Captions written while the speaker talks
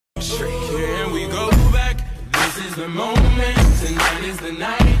Straight. Here we go back. This is the moment. Tonight is the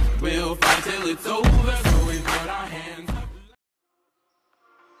night. We'll fight till it's over. So we put our hands up.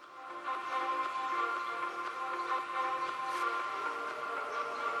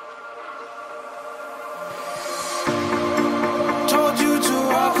 Told you to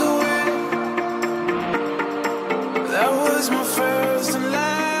walk away. That was my first and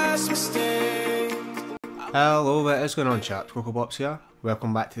last mistake. Hello, what is going on, chaps? CocoBops here.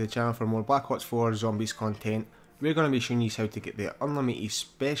 Welcome back to the channel for more Black Ops 4 Zombies content. We're going to be showing you how to get the Unlimited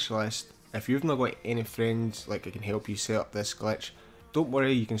Specialist. If you've not got any friends like I can help you set up this glitch, don't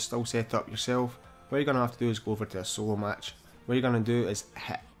worry, you can still set it up yourself. What you're going to have to do is go over to a solo match. What you're going to do is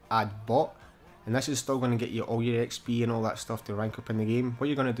hit add bot, and this is still going to get you all your XP and all that stuff to rank up in the game. What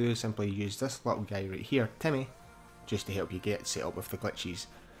you're going to do is simply use this little guy right here, Timmy, just to help you get set up with the glitches.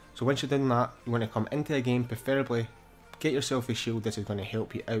 So once you're done that, you want to come into the game, preferably get yourself a shield. This is going to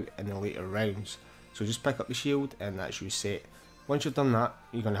help you out in the later rounds. So just pick up the shield and that's you set. Once you've done that,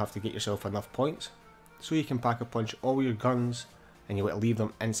 you're going to have to get yourself enough points so you can pack a punch all your guns, and you want to leave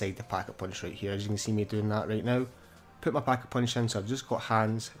them inside the pack a punch right here. As you can see me doing that right now. Put my pack a punch in, so I've just got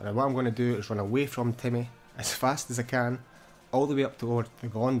hands, and what I'm going to do is run away from Timmy as fast as I can, all the way up toward the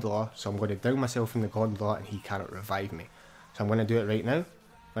gondola. So I'm going to down myself in the gondola and he cannot revive me. So I'm going to do it right now.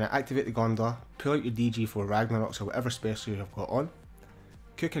 When I activate the gondola, pull out your BO4 Ragnaroks or whatever special you've got on,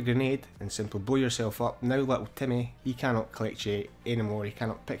 cook a grenade and simply blow yourself up. Now little Timmy, he cannot collect you anymore, he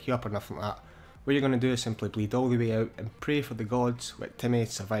cannot pick you up or nothing like that. What you're going to do is simply bleed all the way out and pray for the gods that Timmy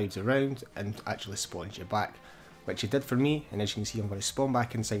survives around and actually spawns you back. Which he did for me, and as you can see I'm going to spawn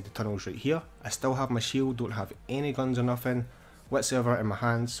back inside the tunnels right here. I still have my shield, don't have any guns or nothing whatsoever in my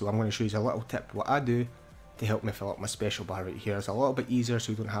hands, so I'm going to show you a little tip what I do to help me fill up my special bar right here. It's a little bit easier,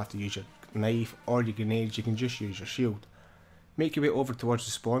 so you don't have to use your knife or your grenades, you can just use your shield. Make your way over towards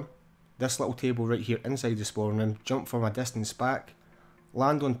the spawn, this little table right here inside the spawn room, jump from a distance back,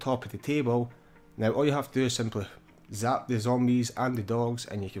 land on top of the table. Now all you have to do is simply zap the zombies and the dogs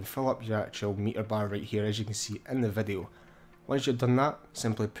and you can fill up your actual meter bar right here as you can see in the video. Once you've done that,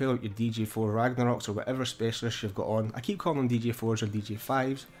 simply pull out your BO4 Ragnaroks or whatever specialist you've got on. I keep calling them BO4s or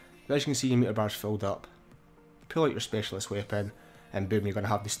BO5s, but as you can see your meter bar's filled up. Pull out your specialist weapon and boom, you're going to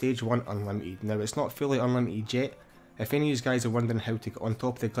have the stage 1 unlimited. Now it's not fully unlimited yet. If any of you guys are wondering how to get on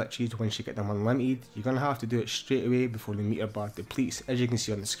top of the glitches once you get them unlimited, you're going to have to do it straight away before the meter bar depletes, as you can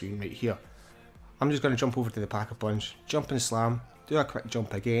see on the screen right here. I'm just going to jump over to the pack a punch, jump and slam, do a quick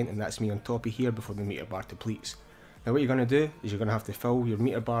jump again, and that's me on top of here before the meter bar depletes. Now what you're going to do is you're going to have to fill your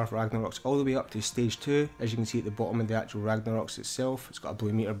meter bar of Ragnaroks all the way up to stage 2, as you can see at the bottom of the actual Ragnaroks itself, it's got a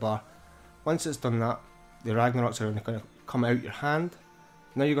blue meter bar. Once it's done that, the Ragnaroks are going to come out your hand.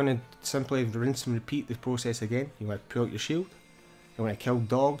 Now you're going to simply rinse and repeat the process again. You want to pull out your shield, you want to kill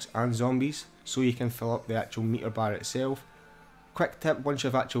dogs and zombies so you can fill up the actual meter bar itself. Quick tip, once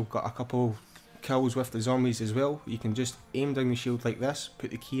you've actually got a couple kills with the zombies as well, you can just aim down the shield like this, put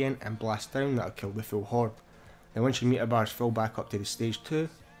the key in and blast down, that'll kill the full horde. Now once your meter bar is filled back up to the stage 2,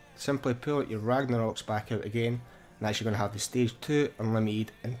 simply pull out your Ragnaroks back out again, and actually going to have the stage 2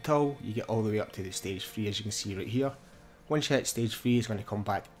 unlimited until you get all the way up to the stage 3 as you can see right here. Once you hit stage 3 it's going to come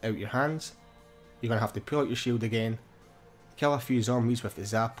back out your hands, you're going to have to pull out your shield again, kill a few zombies with the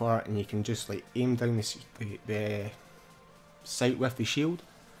zapper, and you can just like aim down the sight with the shield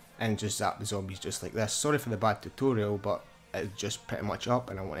and just zap the zombies just like this. Sorry for the bad tutorial, but it's just pretty much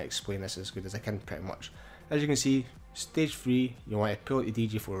up and I want to explain this as good as I can pretty much. As you can see, stage 3, you want to pull out the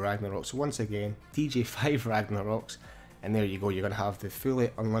BO4 Ragnaroks once again, BO5 Ragnaroks, and there you go, you're going to have the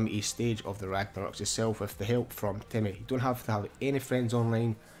fully unlimited stage of the Ragnaroks itself with the help from Timmy. You don't have to have any friends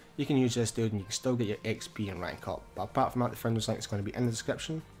online, you can use this dude and you can still get your XP and rank up. But apart from that, the friends link is going to be in the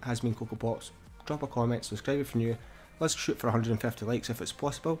description. It has been CocoBops. Drop a comment, subscribe if you're new. Let's shoot for 150 likes if it's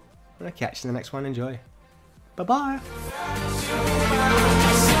possible, and I'll catch you in the next one. Enjoy. Bye bye.